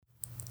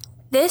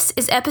This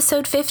is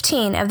episode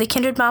 15 of the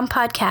Kindred Mom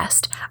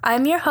Podcast.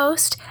 I'm your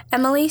host,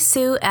 Emily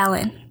Sue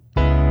Allen.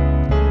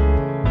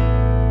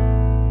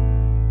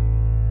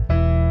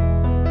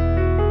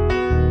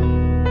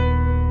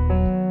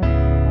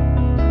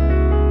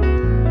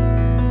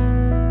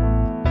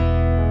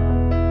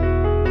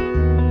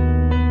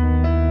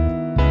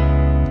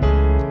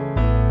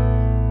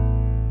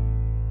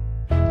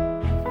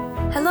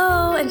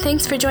 And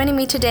thanks for joining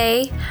me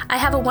today. I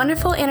have a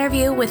wonderful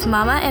interview with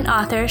mama and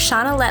author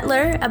Shauna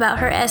Letellier about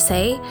her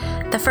essay,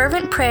 The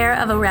Fervent Prayer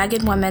of a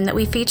Ragged Woman, that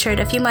we featured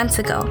a few months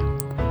ago.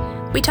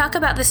 We talk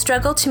about the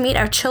struggle to meet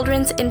our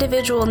children's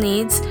individual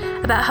needs,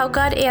 about how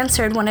God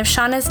answered one of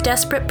Shauna's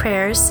desperate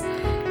prayers,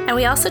 and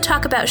we also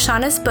talk about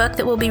Shauna's book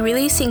that we'll be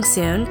releasing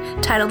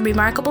soon, titled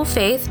Remarkable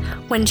Faith,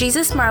 When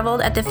Jesus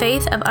Marveled at the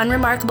Faith of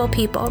Unremarkable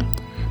People.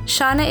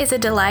 Shauna is a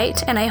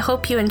delight, and I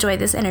hope you enjoy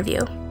this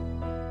interview.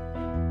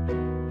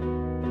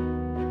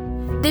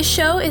 This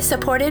show is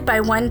supported by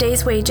One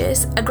Day's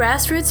Wages, a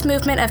grassroots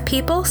movement of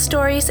people,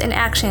 stories, and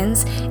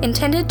actions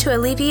intended to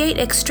alleviate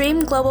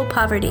extreme global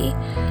poverty.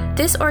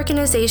 This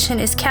organization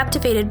is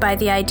captivated by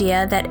the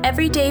idea that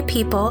everyday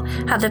people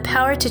have the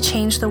power to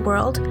change the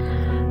world.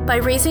 By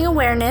raising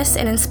awareness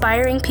and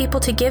inspiring people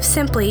to give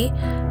simply,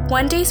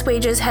 One Day's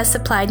Wages has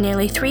supplied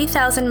nearly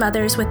 3,000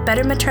 mothers with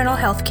better maternal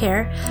health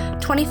care,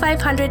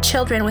 2,500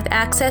 children with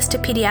access to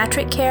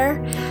pediatric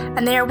care,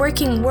 and they are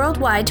working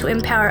worldwide to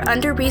empower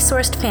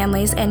under-resourced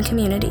families and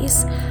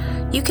communities.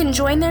 You can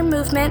join their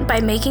movement by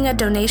making a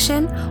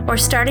donation or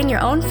starting your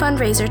own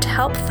fundraiser to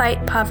help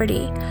fight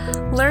poverty.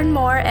 Learn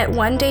more at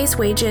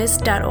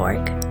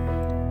onedayswages.org.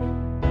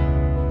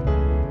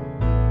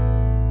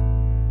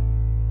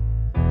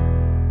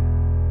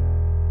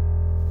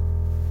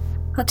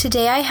 Well,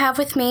 today I have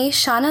with me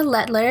Shauna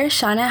Letellier.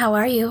 Shauna, how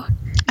are you?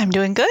 I'm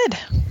doing good.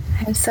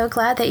 I'm so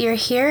glad that you're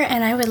here,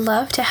 and I would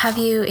love to have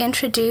you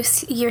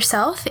introduce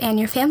yourself and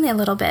your family a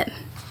little bit.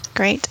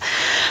 Great.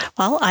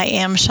 Well, I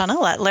am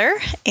Shauna Letellier,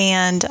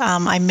 and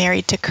I'm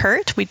married to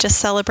Kurt. We just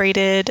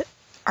celebrated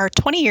our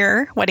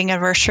 20-year wedding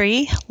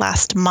anniversary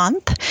last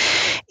month,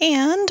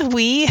 and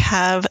we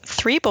have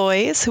 3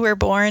 boys who were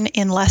born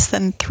in less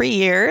than 3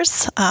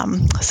 years.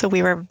 So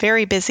we were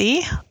very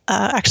busy.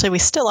 Actually, we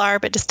still are,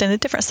 but just in a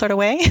different sort of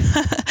way.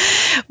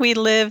 We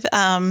live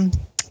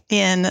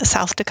in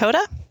South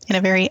Dakota, in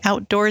a very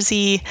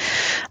outdoorsy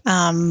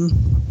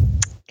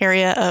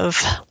area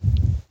of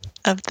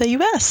the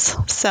U.S.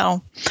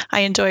 So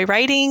I enjoy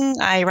writing.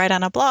 I write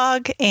on a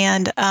blog,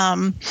 and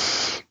I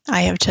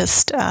have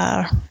just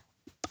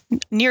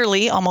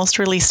nearly almost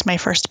released my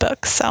first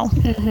book. So,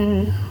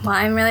 Well,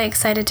 I'm really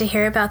excited to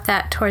hear about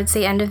that towards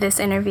the end of this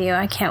interview.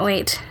 I can't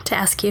wait to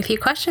ask you a few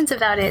questions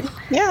about it.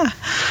 Yeah.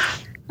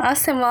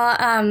 Awesome. Well,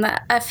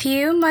 a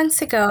few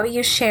months ago,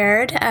 you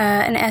shared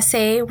an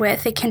essay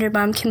with the Kindred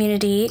Mom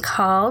community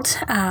called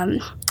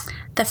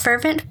The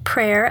Fervent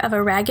Prayer of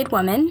a Ragged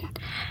Woman.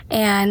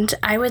 And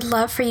I would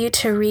love for you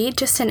to read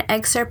just an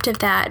excerpt of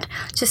that,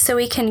 just so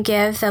we can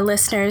give the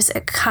listeners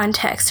a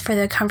context for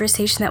the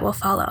conversation that will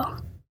follow.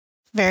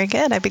 Very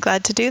good. I'd be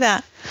glad to do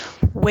that.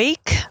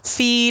 Wake,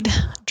 feed,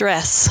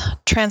 dress,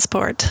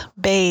 transport,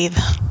 bathe,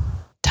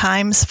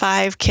 times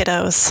 5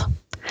 kiddos.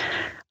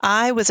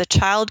 I was a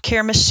child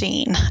care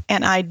machine,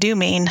 and I do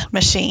mean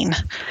machine.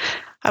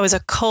 I was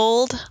a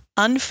cold,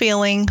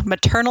 unfeeling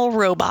maternal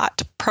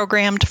robot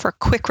programmed for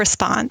quick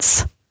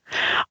response.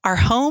 Our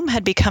home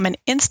had become an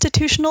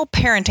institutional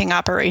parenting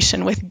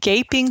operation with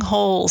gaping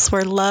holes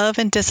where love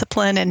and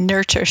discipline and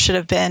nurture should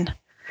have been.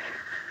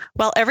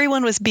 While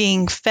everyone was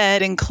being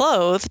fed and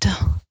clothed,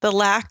 the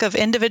lack of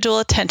individual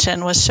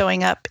attention was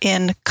showing up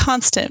in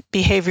constant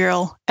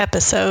behavioral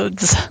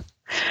episodes.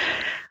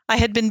 I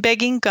had been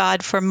begging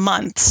God for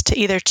months to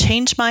either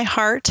change my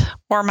heart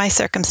or my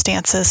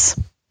circumstances.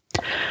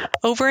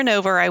 Over and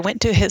over, I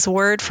went to His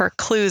Word for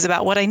clues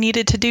about what I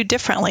needed to do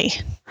differently.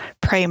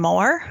 Pray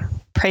more,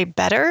 pray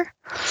better,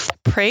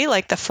 pray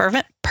like the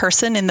fervent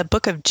person in the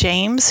book of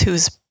James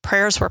whose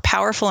prayers were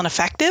powerful and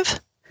effective.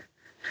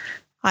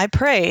 I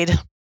prayed,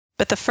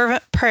 but the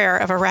fervent prayer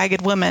of a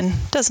ragged woman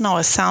doesn't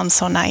always sound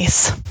so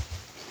nice.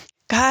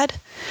 God,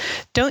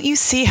 don't you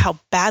see how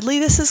badly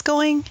this is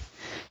going?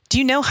 Do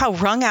you know how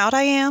wrung out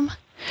I am?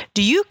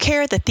 Do you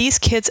care that these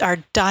kids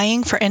are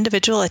dying for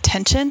individual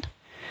attention?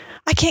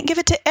 I can't give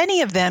it to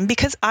any of them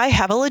because I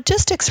have a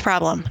logistics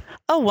problem,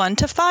 a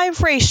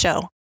 1-to-5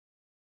 ratio.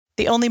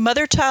 The only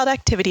mother-child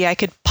activity I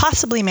could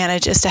possibly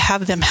manage is to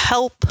have them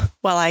help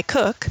while I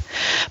cook,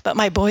 but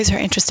my boys are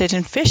interested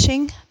in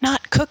fishing,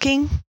 not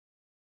cooking.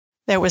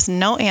 There was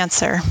no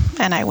answer,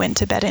 and I went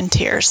to bed in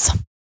tears.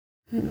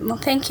 Well,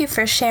 thank you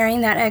for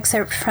sharing that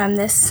excerpt from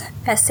this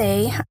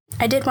essay.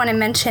 I did want to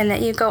mention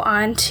that you go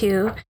on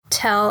to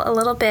tell a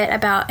little bit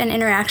about an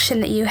interaction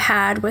that you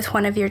had with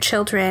one of your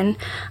children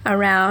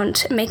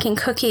around making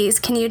cookies.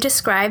 Can you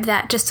describe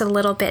that just a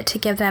little bit to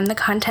give them the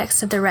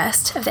context of the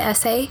rest of the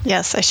essay?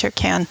 Yes, I sure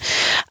can.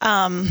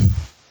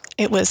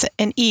 It was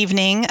an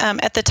evening.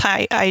 At the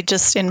time, I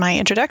just in my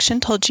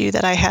introduction told you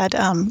that I had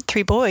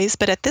 3 boys,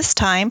 but at this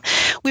time,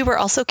 we were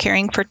also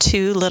caring for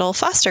 2 little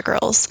foster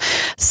girls.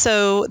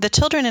 So the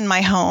children in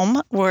my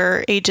home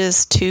were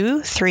ages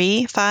 2,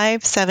 3,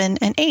 5, 7,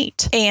 and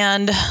 8.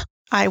 And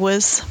I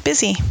was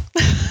busy.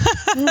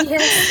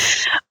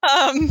 Yes.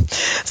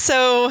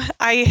 So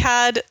I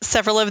had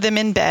several of them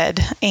in bed,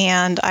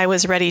 and I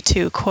was ready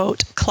to,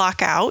 quote,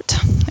 clock out,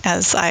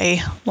 as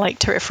I like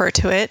to refer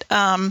to it.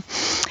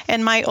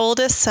 And my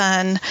oldest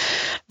son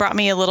brought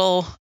me a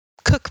little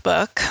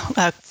cookbook,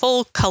 a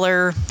full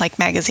color like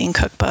magazine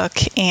cookbook,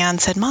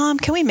 and said, "Mom,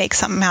 can we make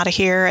something out of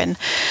here?" And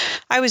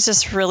I was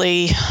just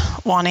really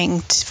wanting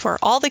for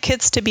all the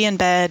kids to be in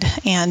bed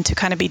and to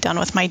kind of be done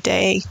with my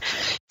day.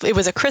 It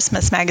was a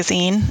Christmas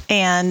magazine,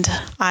 and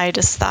I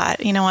just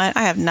thought, you know what,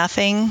 I have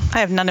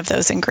none of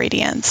those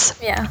ingredients.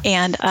 Yeah.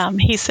 And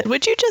he said,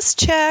 "Would you just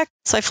check?"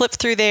 So I flipped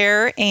through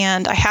there,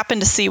 and I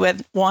happened to see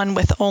one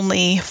with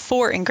only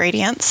 4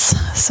 ingredients.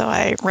 So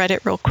I read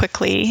it real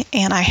quickly,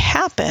 and I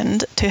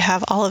happened to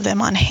have all of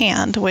them on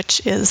hand,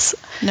 which is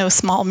no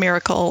small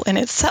miracle in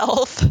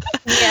itself.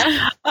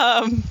 Yeah.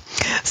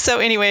 So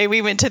anyway,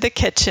 we went to the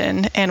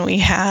kitchen, and we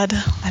had,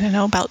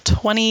 about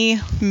 20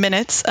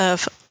 minutes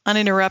of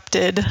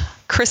uninterrupted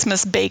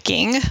Christmas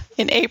baking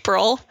in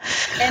April.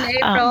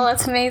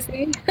 That's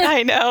amazing.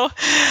 I know.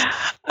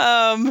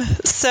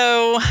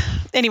 So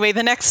anyway,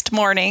 the next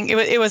morning,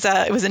 it was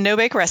a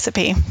no-bake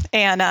recipe,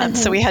 and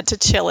so we had to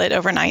chill it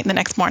overnight. And the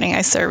next morning,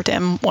 I served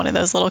him one of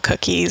those little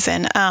cookies,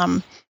 and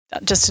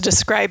just to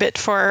describe it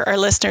for our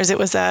listeners, it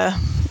was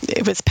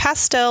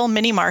pastel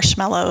mini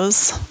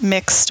marshmallows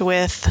mixed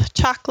with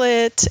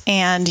chocolate,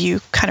 and you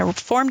kind of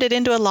formed it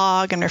into a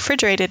log and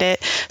refrigerated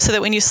it so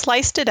that when you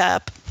sliced it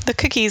up, the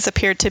cookies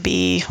appeared to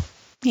be,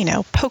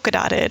 polka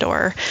dotted,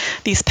 or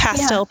these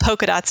pastel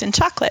polka dots in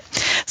chocolate.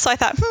 So I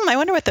thought, I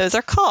wonder what those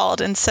are called.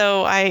 And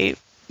so I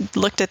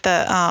looked at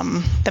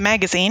the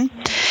magazine,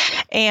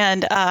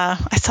 and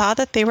I saw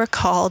that they were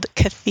called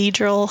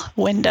cathedral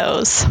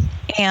windows.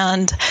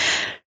 And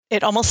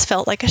it almost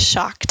felt like a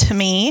shock to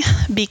me,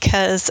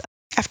 because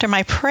after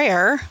my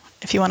prayer,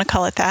 if you want to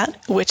call it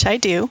that, which I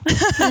do,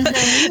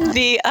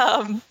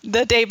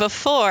 the day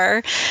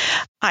before,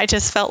 I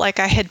just felt like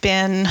I had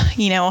been,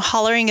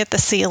 hollering at the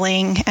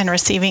ceiling and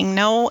receiving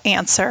no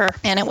answer.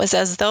 And it was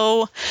as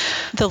though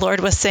the Lord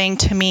was saying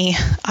to me,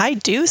 "I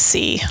do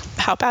see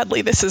how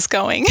badly this is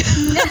going."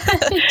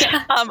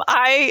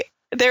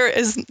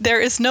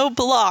 There is no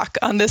block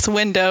on this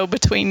window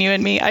between you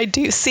and me. I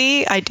do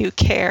see, I do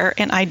care,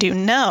 and I do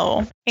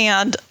know.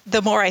 And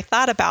the more I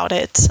thought about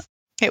it,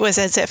 it was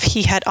as if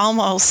he had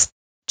almost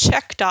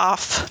checked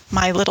off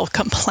my little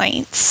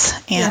complaints.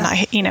 And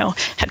I,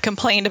 had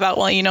complained about,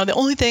 the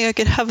only thing I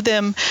could have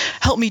them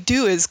help me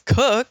do is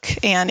cook.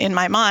 And in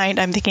my mind,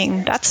 I'm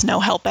thinking, that's no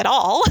help at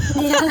all.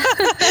 Yeah.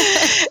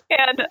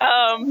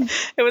 And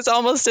it was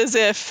almost as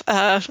if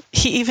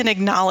he even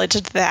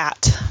acknowledged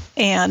that.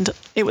 And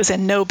it was a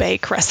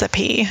no-bake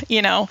recipe,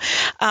 So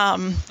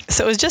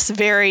it was just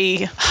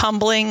very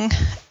humbling,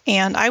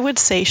 and I would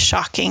say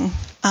shocking.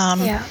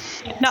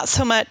 Not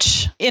so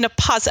much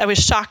I was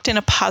shocked in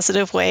a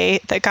positive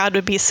way that God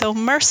would be so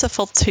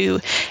merciful to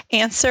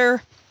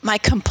answer my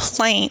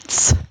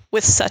complaints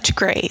with such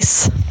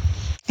grace.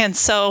 And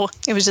so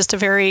it was just a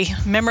very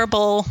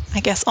memorable,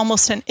 I guess,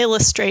 almost an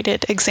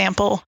illustrated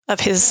example of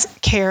his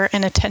care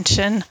and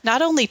attention,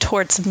 not only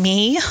towards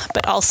me,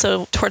 but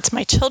also towards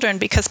my children,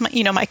 because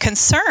my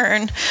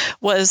concern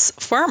was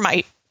for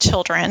my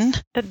children,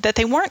 that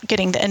they weren't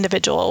getting the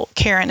individual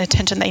care and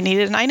attention they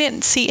needed. And I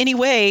didn't see any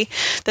way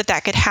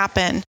that could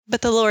happen,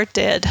 but the Lord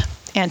did,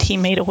 and he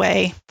made a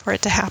way for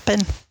it to happen.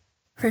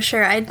 For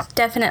sure. I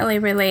definitely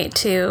relate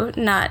to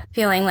not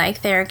feeling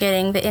like they're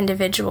getting the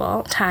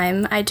individual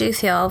time. I do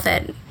feel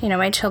that,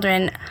 my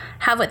children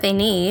have what they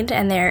need,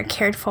 and they're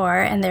cared for,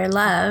 and they're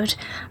loved,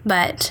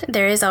 but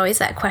there is always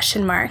that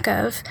question mark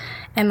of,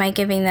 am I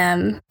giving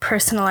them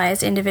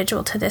personalized,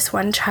 individual to this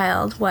one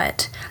child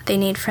what they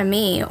need from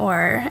me,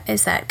 or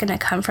is that going to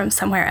come from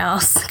somewhere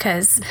else?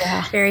 Because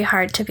very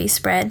hard to be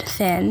spread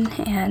thin.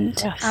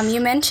 And you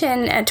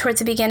mentioned towards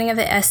the beginning of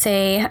the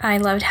essay, I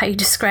loved how you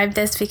described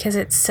this because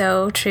it's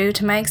so true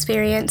to my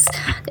experience,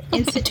 the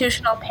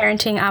institutional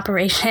parenting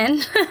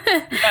operation.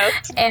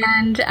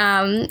 And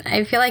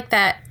I feel like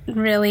that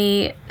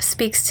really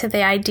speaks to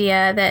the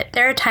idea that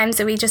there are times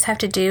that we just have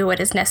to do what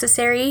is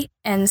necessary,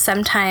 and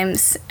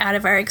sometimes out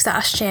of our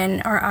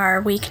exhaustion or our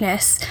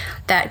weakness,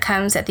 that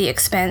comes at the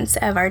expense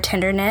of our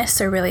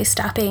tenderness or really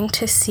stopping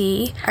to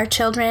see our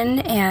children.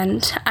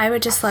 And I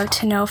would just love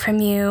to know from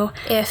you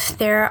if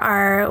there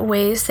are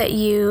ways that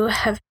you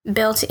have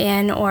built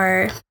in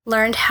or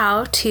learned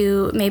how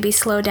to maybe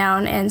slow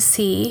down and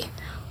see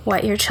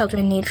what your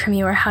children need from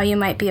you, or how you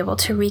might be able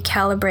to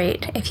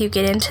recalibrate if you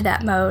get into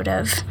that mode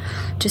of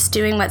just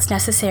doing what's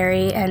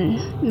necessary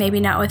and maybe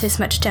not with as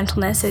much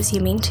gentleness as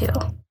you mean to.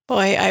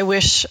 Boy, I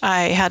wish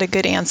I had a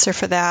good answer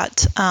for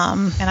that.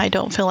 And I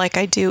don't feel like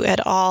I do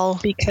at all,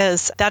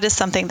 because that is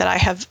something that I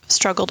have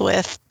struggled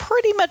with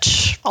pretty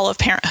much all of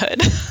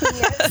parenthood,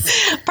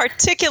 Yes.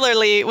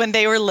 particularly when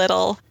they were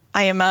little.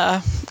 I am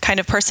a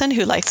kind of person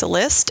who likes a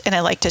list, and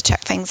I like to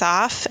check things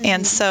off.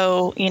 And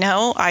so,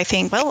 I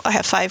think, well, I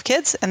have 5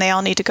 kids and they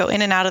all need to go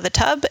in and out of the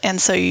tub. And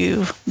so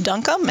you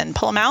dunk them and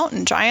pull them out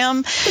and dry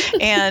them.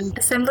 And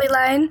assembly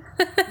line.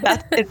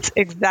 it's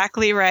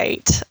exactly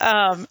right.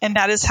 And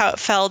that is how it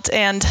felt.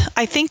 And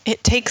I think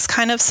it takes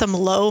kind of some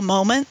low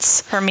moments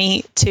for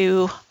me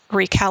to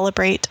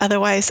recalibrate.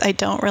 Otherwise,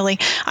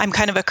 I'm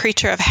kind of a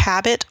creature of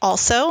habit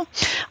also.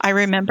 I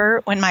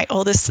remember when my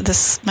oldest,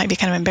 this might be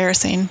kind of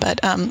embarrassing, but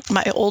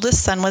my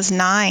oldest son was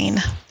 9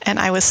 and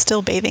I was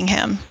still bathing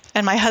him.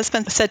 And my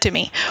husband said to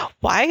me,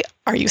 "Why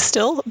are you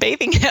still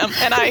bathing him?"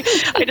 And I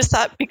just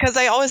thought, because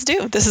I always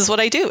do. This is what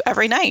I do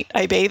every night.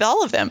 I bathe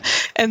all of them.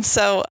 And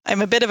so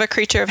I'm a bit of a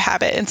creature of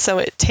habit. And so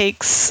it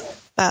takes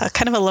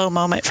kind of a low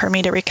moment for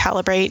me to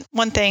recalibrate.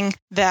 One thing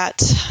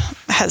that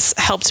has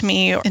helped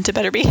me into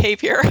better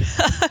behavior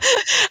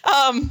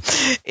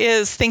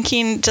is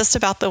thinking just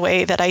about the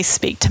way that I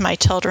speak to my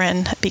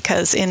children,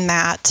 because in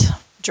that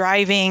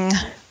driving,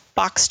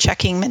 box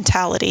checking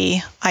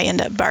mentality, I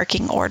end up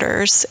barking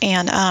orders.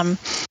 And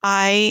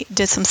I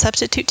did some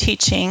substitute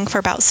teaching for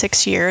about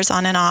 6 years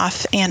on and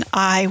off, and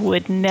I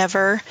would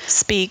never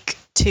speak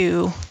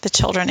to the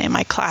children in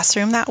my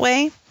classroom that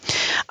way.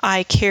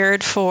 I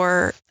cared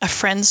for a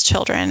friend's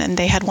children, and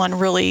they had one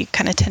really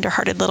kind of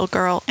tenderhearted little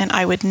girl, and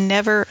I would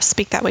never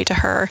speak that way to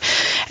her.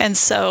 And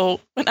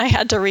so when I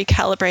had to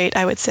recalibrate,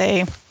 I would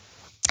say,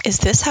 "Is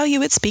this how you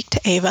would speak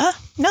to Ava?"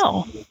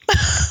 No.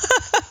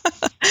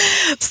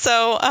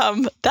 So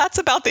that's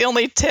about the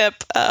only tip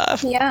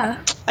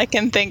I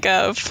can think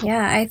of.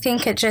 Yeah, I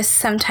think it just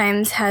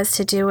sometimes has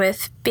to do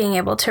with being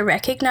able to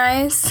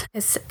recognize.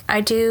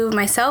 I do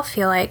myself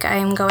feel like I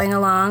am going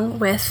along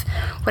with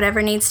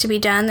whatever needs to be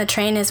done. The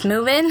train is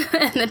moving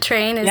and the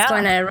train is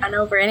going to run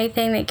over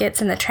anything that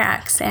gets in the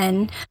tracks.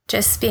 And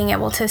just being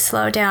able to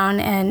slow down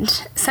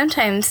and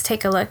sometimes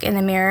take a look in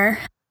the mirror.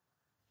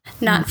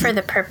 Not for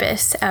the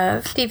purpose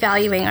of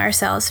devaluing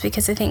ourselves,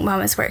 because I think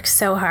mamas work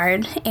so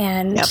hard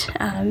and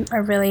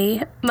are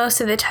really,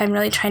 most of the time,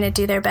 really trying to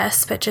do their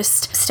best, but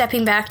just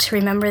stepping back to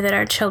remember that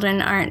our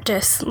children aren't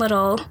just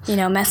little,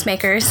 mess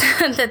makers,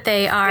 that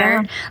they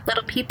are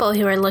little people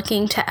who are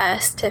looking to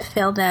us to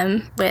fill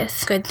them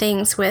with good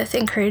things, with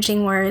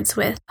encouraging words,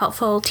 with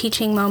helpful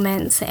teaching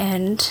moments.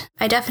 And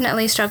I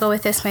definitely struggle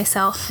with this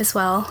myself as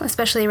well,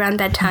 especially around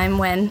bedtime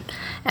when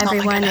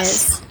everyone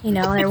is,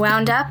 they're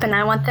wound up and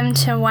I want them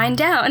to wind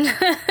down.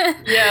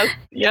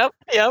 Yep.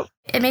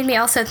 It made me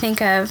also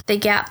think of the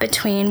gap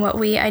between what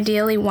we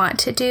ideally want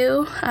to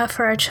do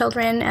for our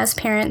children as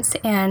parents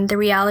and the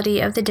reality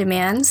of the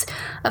demands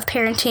of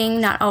parenting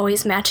not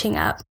always matching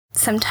up.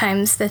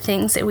 Sometimes the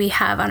things that we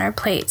have on our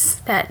plates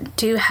that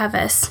do have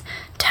us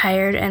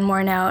tired and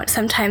worn out,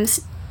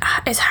 sometimes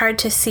it's hard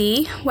to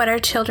see what our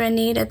children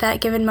need at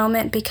that given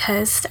moment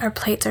because our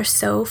plates are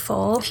so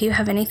full. If you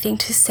have anything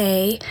to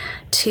say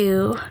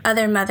to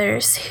other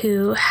mothers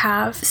who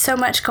have so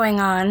much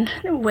going on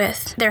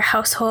with their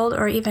household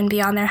or even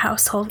beyond their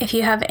household, if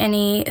you have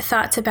any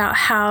thoughts about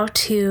how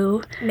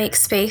to make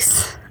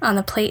space on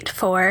the plate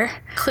for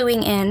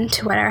cluing in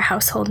to what our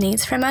household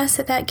needs from us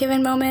at that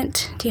given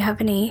moment, do you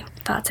have any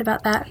thoughts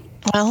about that?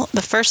 Well,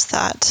 the first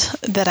thought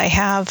that I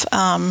have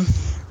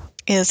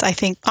is I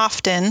think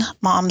often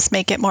moms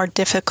make it more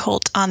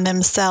difficult on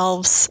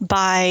themselves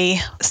by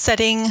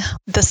setting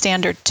the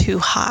standard too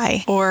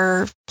high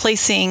or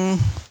placing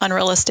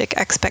unrealistic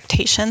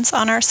expectations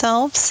on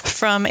ourselves.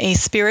 From a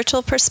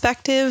spiritual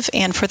perspective,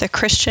 and for the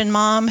Christian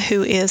mom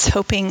who is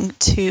hoping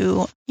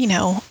to,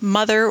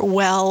 mother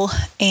well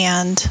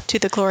and to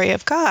the glory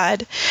of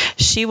God,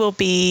 she will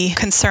be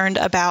concerned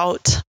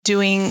about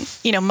doing,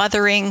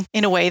 mothering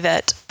in a way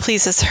that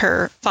pleases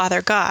her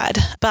Father God.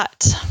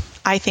 But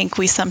I think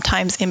we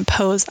sometimes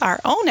impose our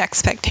own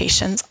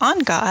expectations on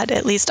God.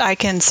 At least I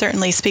can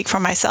certainly speak for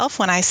myself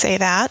when I say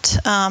that.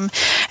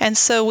 And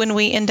so when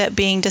we end up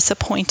being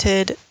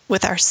disappointed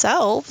with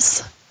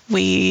ourselves,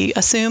 we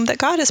assume that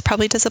God is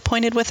probably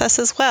disappointed with us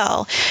as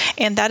well.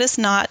 And that is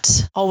not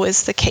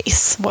always the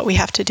case. What we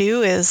have to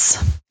do is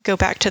go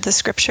back to the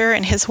scripture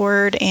and his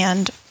word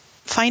and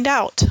find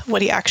out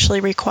what he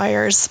actually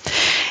requires.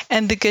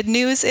 And the good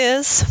news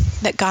is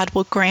that God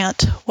will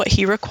grant what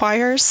he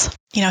requires.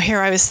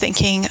 Here I was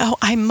thinking,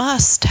 I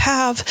must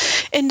have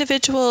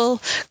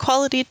individual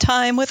quality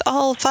time with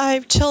all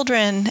 5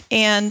 children.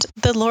 And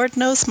the Lord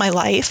knows my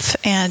life,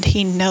 and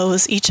he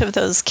knows each of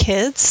those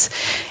kids.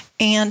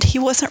 And he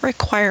wasn't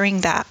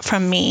requiring that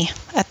from me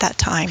at that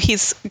time.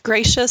 He's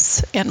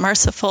gracious and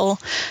merciful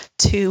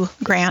to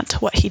grant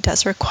what he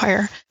does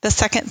require. The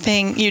second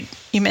thing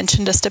you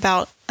mentioned just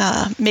about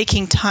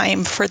making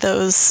time for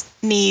those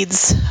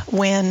needs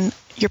when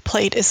your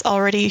plate is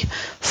already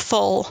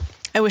full.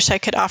 I wish I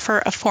could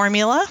offer a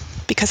formula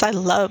because I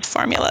love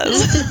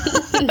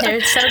formulas.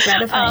 They're so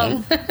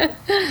gratifying.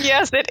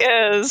 Yes, it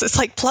is. It's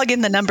like plug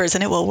in the numbers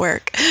and it will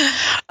work.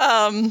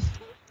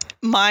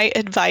 My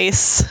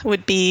advice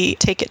would be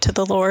take it to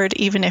the Lord,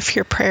 even if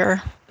your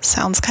prayer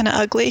sounds kind of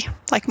ugly,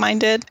 like mine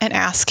did, and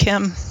ask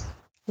Him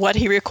what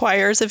He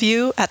requires of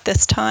you at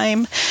this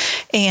time.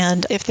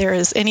 And if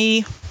there's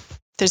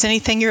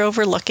anything you're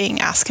overlooking,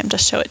 ask Him to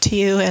show it to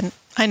you. And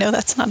I know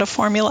that's not a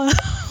formula.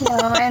 No,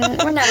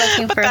 and we're not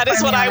looking for a formula. That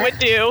is what I would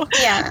do.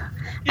 Yeah.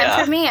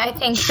 And for me, I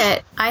think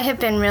that I have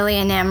been really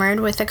enamored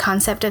with the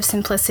concept of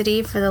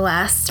simplicity for the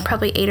last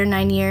probably 8 or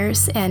 9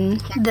 years.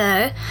 And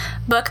the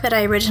book that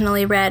I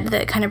originally read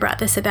that kind of brought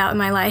this about in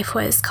my life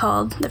was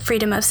called The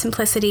Freedom of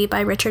Simplicity by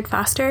Richard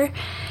Foster.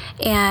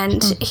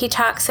 And he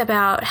talks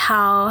about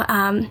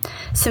how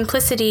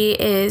simplicity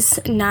is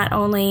not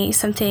only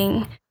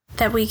something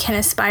that we can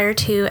aspire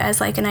to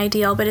as like an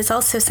ideal, but it's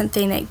also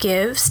something that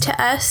gives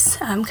to us.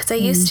 Because I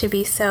used to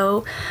be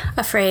so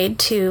afraid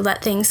to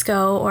let things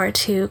go or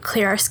to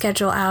clear our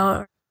schedule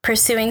out.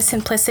 Pursuing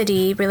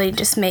simplicity really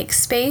just makes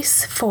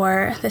space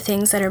for the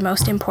things that are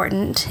most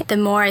important. The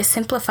more I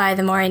simplify,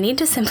 the more I need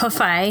to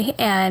simplify,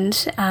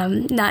 and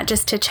not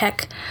just to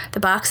check the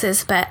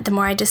boxes, but the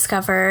more I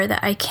discover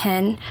that I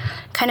can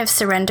kind of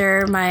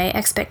surrender my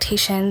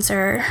expectations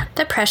or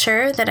the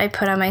pressure that I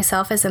put on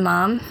myself as a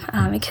mom,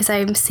 because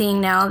I'm seeing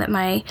now that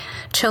my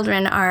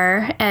children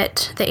are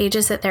at the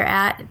ages that they're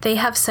at, they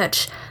have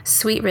such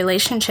sweet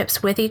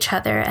relationships with each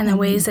other and the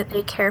ways that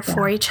they care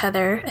for each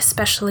other,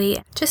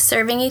 especially just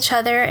serving each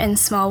other in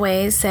small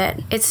ways, that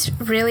it's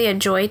really a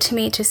joy to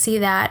me to see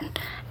that.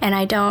 And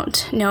I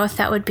don't know if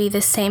that would be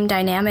the same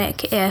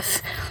dynamic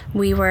if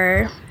we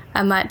were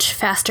a much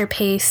faster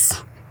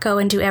pace, go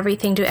and do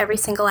everything, do every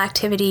single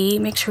activity,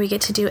 make sure we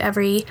get to do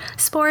every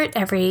sport,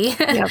 every,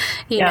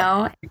 you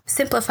know,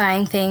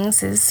 simplifying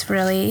things has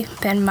really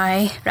been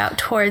my route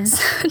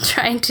towards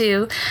trying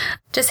to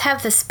just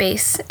have the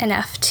space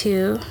enough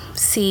to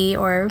see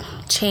or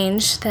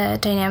change the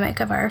dynamic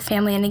of our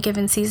family in a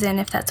given season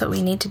if that's what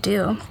we need to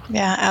do.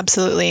 Yeah,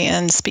 absolutely.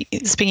 And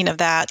speaking of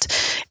that,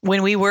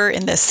 when we were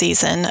in this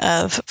season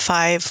of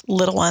 5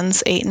 little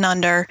ones, 8 and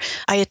under,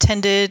 I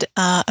attended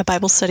a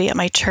Bible study at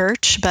my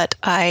church, but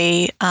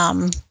I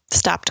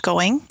stopped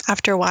going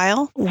after a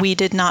while. We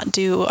did not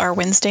do our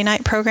Wednesday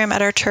night program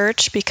at our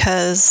church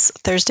because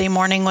Thursday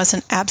morning was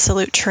an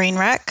absolute train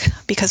wreck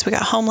because we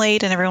got home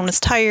late and everyone was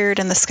tired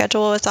and the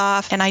schedule was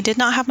off. And I did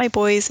not have my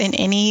boys in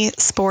any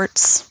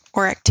sports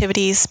or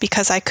activities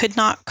because I could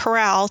not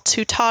corral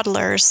 2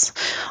 toddlers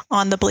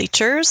on the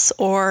bleachers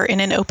or in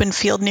an open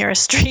field near a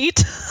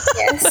street.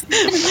 Yes.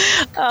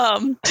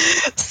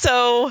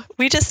 So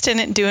we just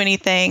didn't do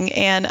anything.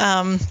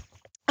 And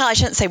well, I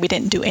shouldn't say we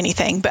didn't do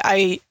anything, but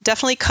I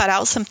definitely cut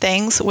out some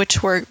things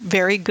which were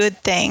very good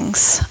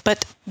things,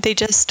 but they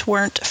just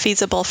weren't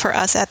feasible for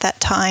us at that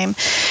time.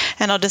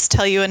 And I'll just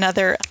tell you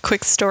another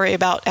quick story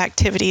about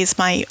activities.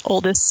 My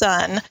oldest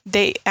son,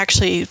 they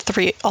actually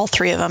all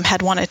three of them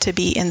had wanted to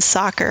be in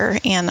soccer,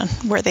 and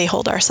where they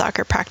hold our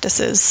soccer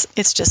practices,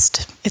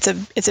 it's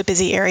a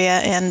busy area,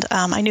 and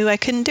I knew I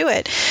couldn't do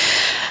it.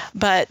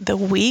 But the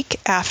week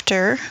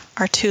after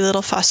our 2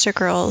 little foster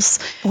girls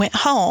went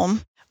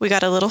home, we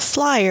got a little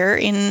flyer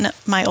in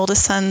my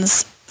oldest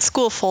son's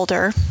school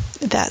folder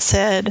that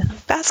said,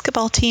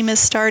 basketball team is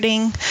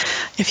starting.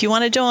 If you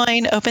want to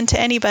join, open to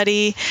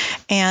anybody.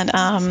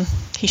 And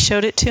he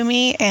showed it to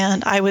me,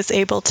 and I was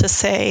able to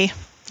say,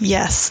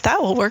 yes,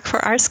 that will work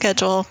for our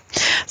schedule.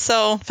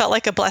 So it felt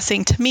like a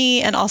blessing to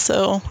me and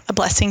also a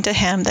blessing to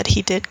him that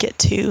he did get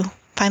to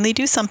finally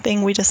do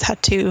something. We just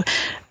had to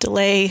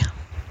delay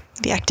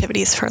the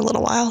activities for a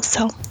little while.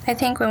 So I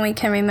think when we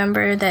can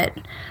remember that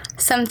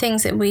some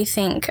things that we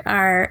think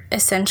are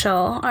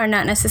essential are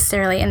not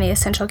necessarily in the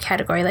essential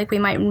category. Like we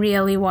might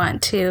really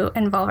want to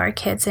involve our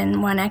kids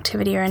in one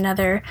activity or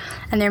another,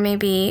 and there may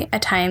be a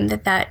time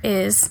that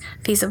is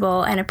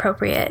feasible and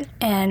appropriate,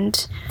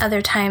 and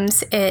other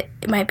times it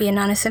might be a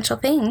non-essential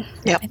thing.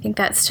 Yep. I think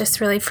that's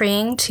just really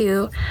freeing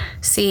to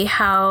see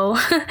how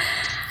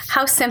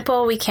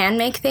simple we can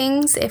make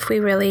things if we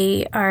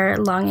really are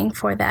longing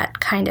for that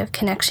kind of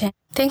connection.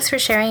 Thanks for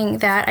sharing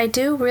that. I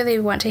do really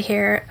want to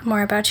hear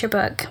more about your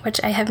book,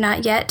 which I have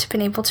not yet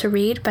been able to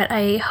read, but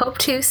I hope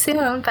to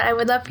soon. But I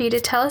would love for you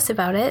to tell us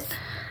about it.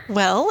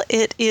 Well,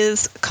 it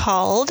is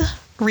called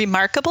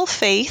Remarkable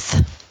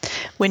Faith: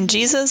 When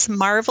Jesus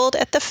Marveled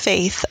at the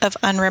Faith of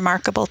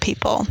Unremarkable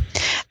People.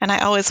 And I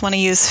always want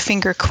to use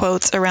finger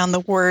quotes around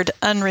the word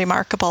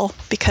unremarkable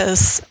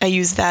because I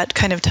use that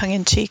kind of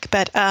tongue-in-cheek.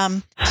 But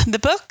the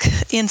book,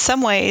 in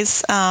some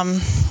ways,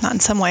 not in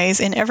some ways,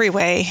 in every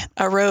way,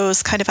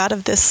 arose kind of out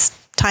of this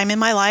time in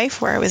my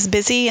life where I was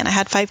busy and I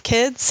had 5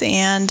 kids,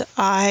 and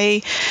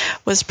I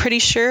was pretty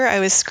sure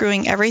I was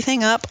screwing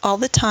everything up all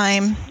the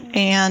time.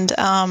 And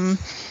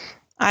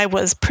I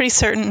was pretty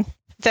certain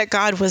that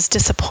God was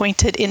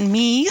disappointed in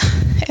me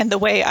and the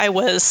way I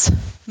was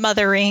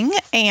mothering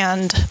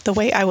and the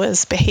way I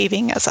was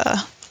behaving as a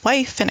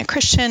wife and a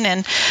Christian.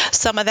 And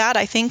some of that,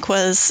 I think,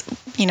 was,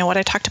 what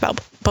I talked about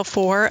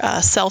before,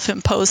 a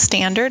self-imposed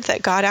standard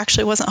that God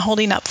actually wasn't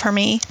holding up for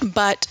me.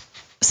 But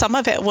some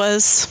of it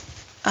was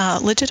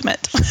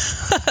legitimate.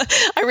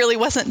 I really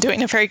wasn't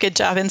doing a very good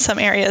job in some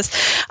areas.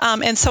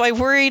 And so I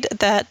worried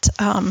that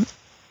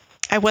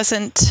I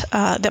wasn't,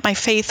 that my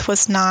faith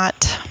was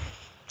not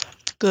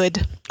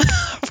good,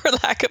 for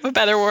lack of a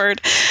better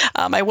word.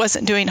 I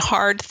wasn't doing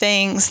hard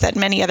things that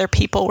many other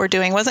people were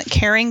doing. I wasn't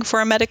caring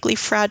for a medically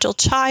fragile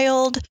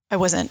child. I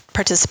wasn't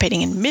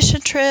participating in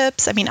mission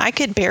trips. I mean, I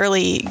could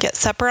barely get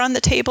supper on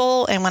the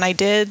table. And when I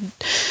did,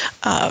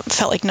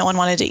 felt like no one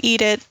wanted to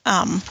eat it.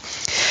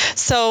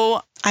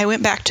 So I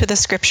went back to the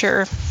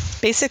scripture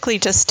basically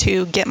just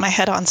to get my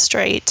head on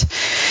straight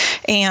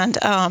and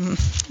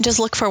just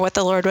look for what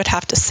the Lord would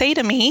have to say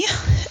to me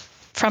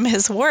from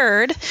his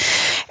word.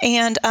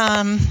 And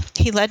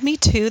he led me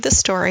to the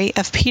story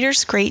of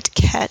Peter's great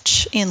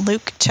catch in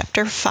Luke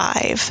chapter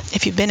 5.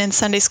 If you've been in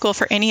Sunday school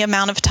for any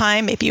amount of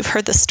time, maybe you've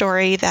heard the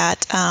story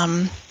that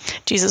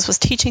Jesus was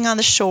teaching on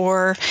the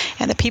shore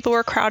and the people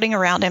were crowding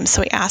around him.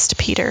 So he asked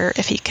Peter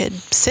if he could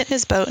sit in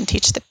his boat and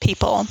teach the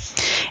people.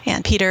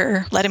 And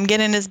Peter let him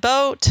get in his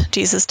boat.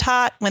 Jesus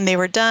taught. When they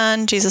were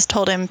done, Jesus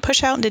told him,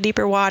 push out into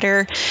deeper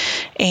water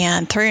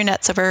and throw your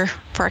nets over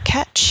for a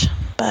catch.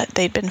 But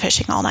they'd been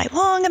fishing all night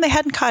long and they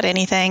hadn't caught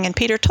anything. And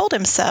Peter told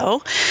him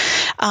so.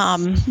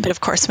 But of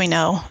course, we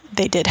know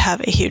they did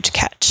have a huge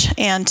catch.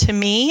 And to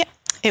me,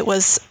 it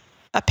was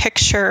a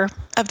picture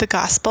of the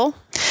gospel.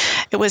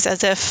 It was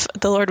as if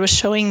the Lord was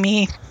showing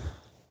me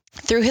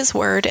through his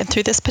word and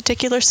through this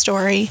particular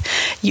story,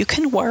 you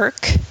can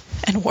work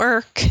and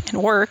work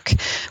and work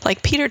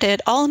like Peter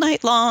did all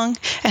night long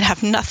and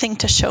have nothing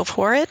to show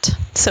for it,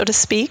 so to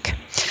speak.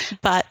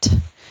 But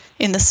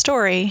in the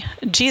story,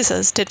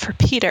 Jesus did for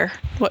Peter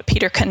what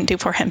Peter couldn't do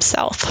for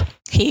himself.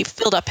 He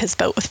filled up his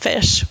boat with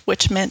fish,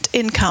 which meant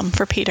income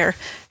for Peter.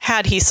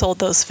 Had he sold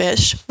those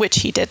fish, which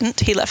he didn't,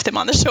 he left them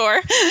on the shore.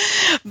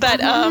 But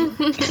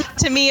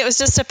to me, it was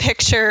just a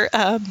picture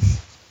of,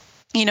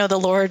 the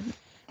Lord,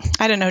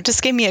 I don't know,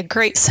 just gave me a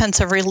great sense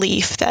of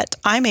relief that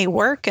I may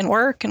work and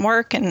work and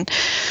work and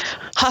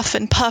huff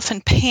and puff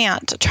and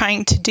pant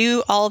trying to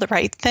do all the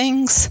right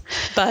things,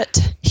 but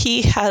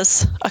he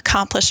has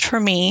accomplished for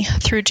me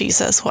through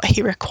Jesus what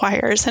he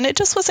requires. And it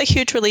just was a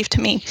huge relief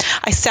to me.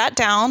 I sat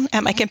down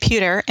at my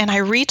computer and I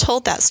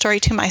retold that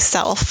story to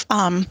myself,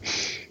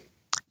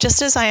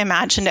 just as I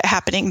imagined it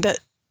happening, that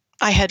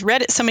I had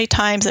read it so many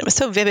times and it was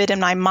so vivid in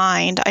my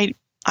mind. I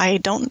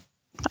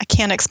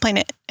can't explain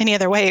it any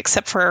other way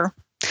except for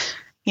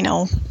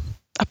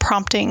a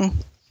prompting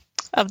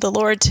of the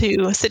Lord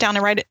to sit down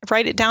and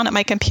write it down at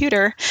my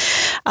computer.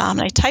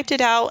 I typed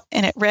it out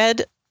and it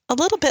read a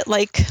little bit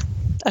like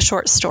a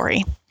short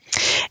story.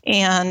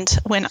 And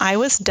when I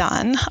was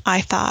done,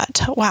 I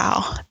thought,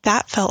 wow,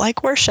 that felt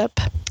like worship.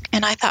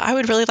 And I thought I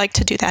would really like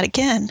to do that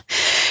again.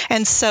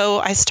 And so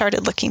I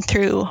started looking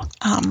through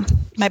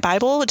my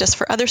Bible just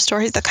for other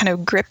stories that kind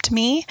of gripped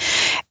me.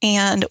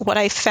 And what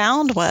I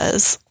found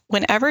was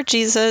whenever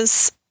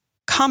Jesus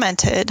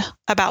commented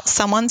about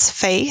someone's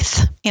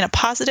faith in a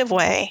positive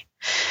way,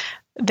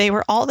 they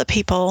were all the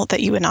people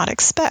that you would not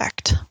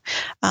expect.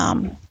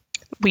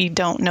 We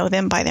don't know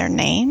them by their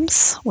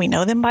names. We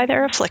know them by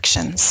their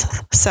afflictions.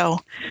 So,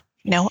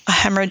 a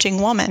hemorrhaging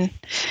woman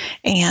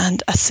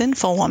and a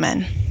sinful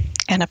woman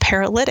and a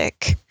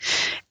paralytic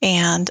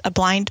and a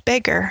blind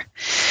beggar.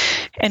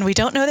 And we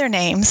don't know their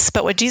names,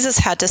 but what Jesus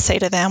had to say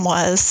to them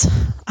was,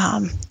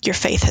 your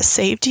faith has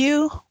saved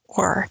you,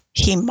 or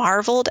he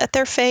marveled at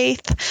their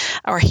faith,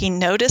 or he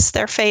noticed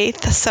their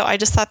faith. So I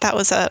just thought that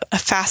was a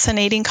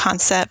fascinating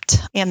concept.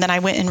 And then I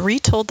went and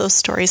retold those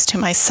stories to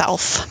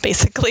myself,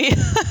 basically.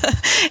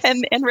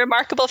 and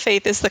Remarkable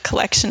Faith is the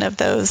collection of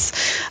those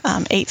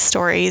 8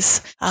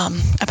 stories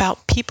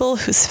about people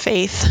whose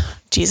faith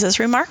Jesus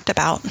remarked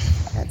about.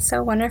 That's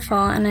so wonderful,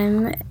 and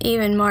I'm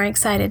even more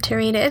excited to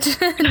read it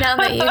now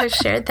that you have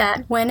shared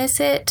that. When is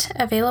it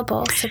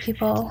available so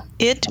people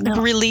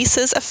know?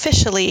 Releases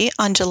officially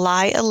on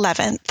July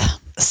 11th.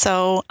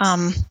 So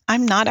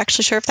I'm not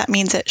actually sure if that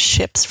means it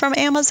ships from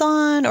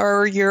Amazon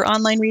or your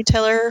online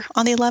retailer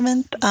on the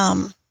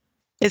 11th.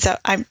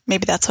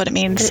 Maybe that's what it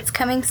means. It's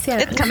coming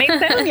soon. It's coming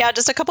soon. Yeah,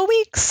 just a couple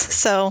weeks.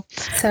 So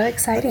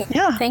exciting.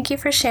 Yeah. Thank you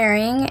for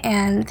sharing,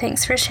 and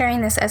thanks for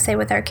sharing this essay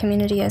with our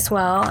community as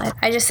well.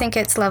 I just think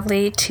it's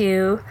lovely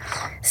to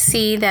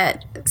see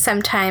that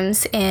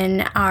sometimes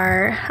in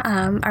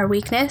our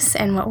weakness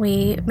and what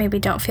we maybe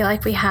don't feel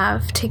like we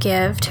have to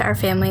give to our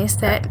families,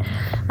 that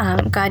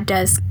God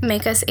does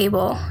make us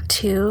able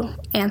to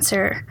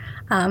answer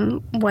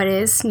what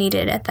is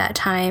needed at that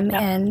time.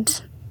 Yep.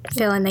 And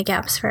fill in the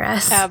gaps for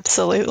us.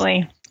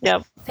 Absolutely.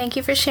 Yep. Thank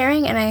you for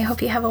sharing, and I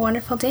hope you have a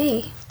wonderful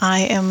day.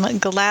 I am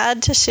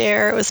glad to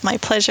share. It was my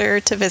pleasure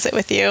to visit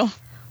with you.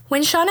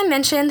 When Shauna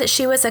mentioned that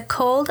she was a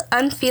cold,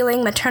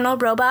 unfeeling maternal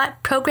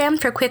robot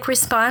programmed for quick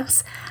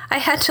response, I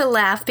had to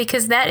laugh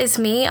because that is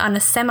me on a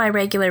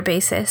semi-regular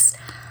basis.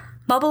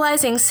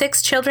 Mobilizing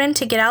 6 children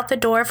to get out the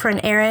door for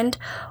an errand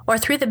or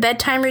through the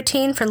bedtime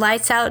routine for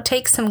lights out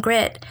takes some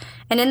grit,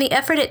 and in the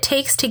effort it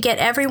takes to get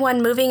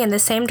everyone moving in the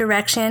same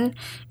direction,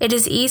 it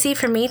is easy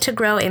for me to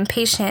grow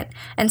impatient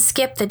and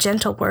skip the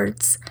gentle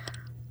words.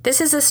 This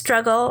is a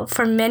struggle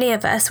for many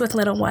of us with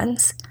little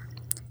ones.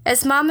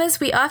 As mamas,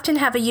 we often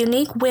have a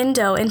unique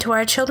window into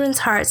our children's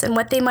hearts and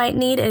what they might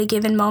need at a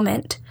given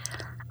moment.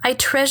 I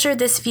treasure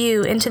this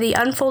view into the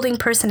unfolding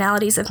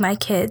personalities of my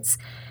kids.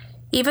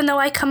 Even though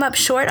I come up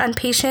short on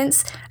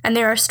patience, and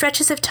there are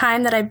stretches of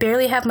time that I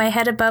barely have my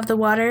head above the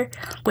water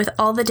with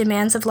all the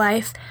demands of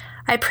life,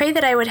 I pray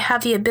that I would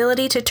have the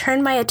ability to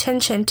turn my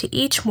attention to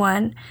each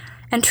one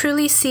and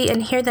truly see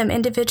and hear them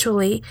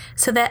individually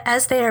so that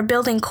as they are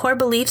building core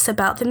beliefs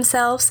about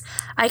themselves,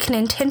 I can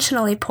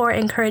intentionally pour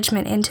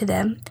encouragement into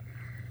them.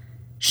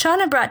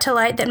 Shauna brought to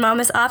light that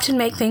mamas often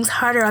make things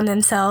harder on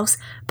themselves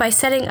by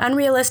setting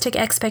unrealistic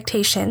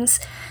expectations,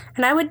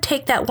 and I would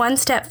take that one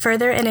step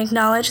further and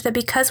acknowledge that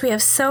because we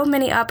have so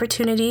many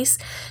opportunities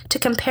to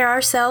compare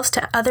ourselves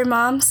to other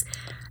moms,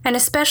 and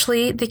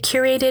especially the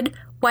curated,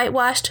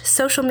 whitewashed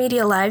social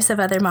media lives of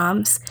other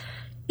moms,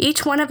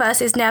 each one of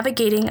us is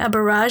navigating a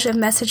barrage of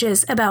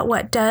messages about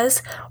what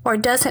does or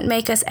doesn't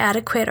make us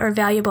adequate or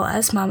valuable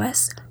as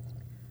mamas.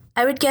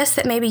 I would guess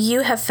that maybe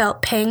you have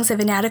felt pangs of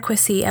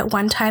inadequacy at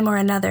one time or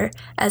another,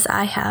 as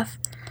I have.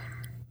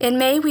 In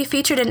May, we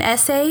featured an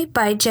essay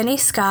by Jenny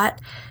Scott,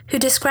 who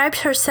described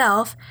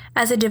herself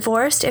as a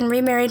divorced and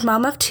remarried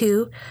mom of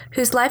 2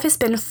 whose life has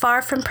been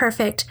far from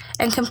perfect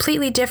and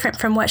completely different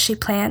from what she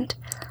planned.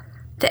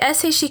 The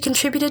essay she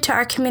contributed to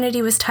our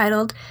community was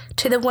titled,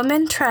 "To the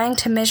Woman Trying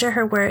to Measure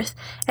Her Worth,"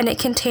 and it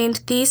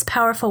contained these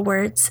powerful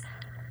words.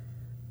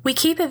 We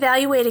keep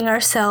evaluating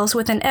ourselves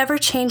with an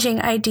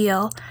ever-changing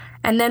ideal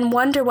and then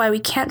wonder why we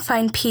can't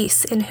find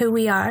peace in who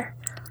we are.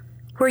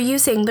 We're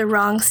using the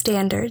wrong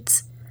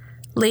standards.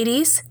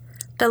 Ladies,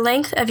 the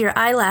length of your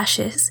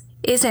eyelashes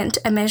isn't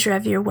a measure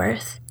of your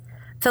worth.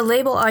 The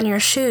label on your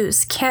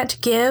shoes can't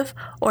give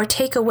or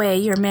take away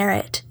your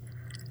merit.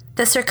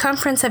 The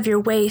circumference of your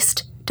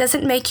waist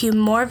doesn't make you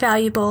more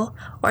valuable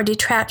or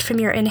detract from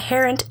your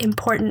inherent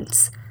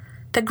importance.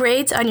 The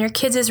grades on your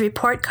kids'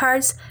 report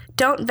cards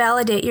don't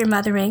validate your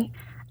mothering,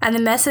 and the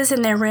messes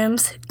in their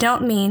rooms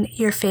don't mean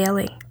you're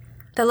failing.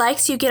 The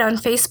likes you get on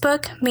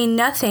Facebook mean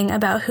nothing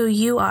about who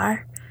you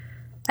are,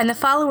 and the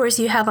followers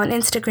you have on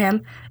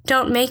Instagram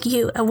don't make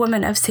you a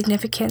woman of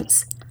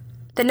significance.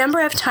 The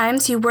number of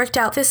times you worked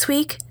out this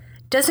week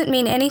doesn't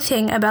mean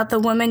anything about the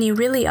woman you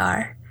really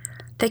are.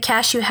 The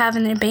cash you have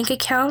in your bank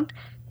account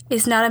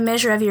is not a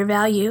measure of your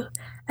value,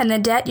 and the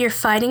debt you're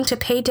fighting to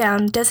pay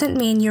down doesn't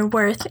mean you're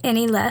worth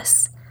any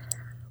less.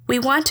 We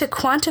want to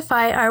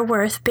quantify our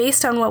worth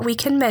based on what we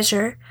can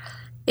measure.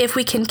 If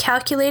we can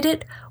calculate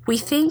it, we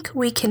think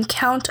we can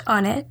count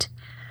on it.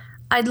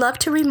 I'd love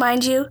to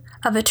remind you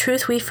of a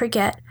truth we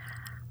forget.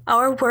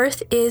 Our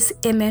worth is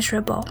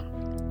immeasurable.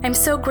 I'm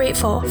so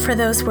grateful for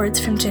those words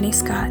from Jenny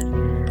Scott.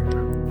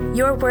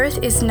 Your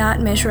worth is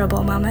not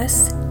measurable,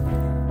 mamas.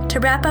 To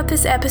wrap up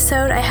this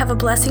episode, I have a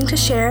blessing to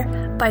share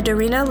by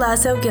Dorina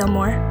Lazo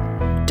Gilmore.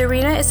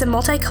 Dorina is a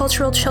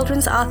multicultural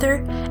children's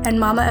author and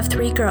mama of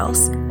 3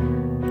 girls.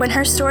 When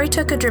her story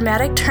took a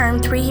dramatic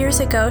turn 3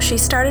 years ago, she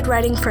started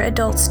writing for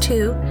adults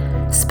too,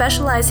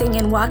 specializing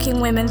in walking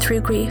women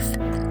through grief.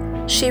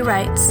 She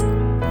writes,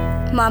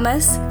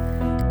 "Mamas,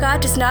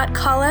 God does not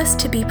call us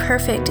to be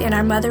perfect in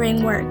our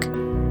mothering work.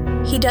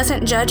 He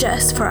doesn't judge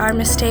us for our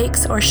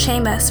mistakes or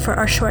shame us for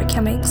our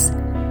shortcomings.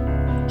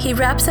 He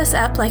wraps us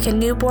up like a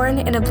newborn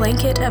in a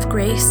blanket of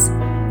grace.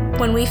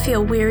 When we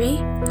feel weary,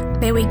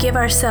 may we give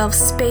ourselves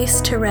space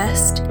to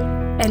rest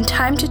and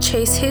time to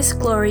chase His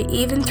glory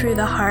even through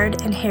the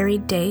hard and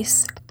harried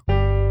days."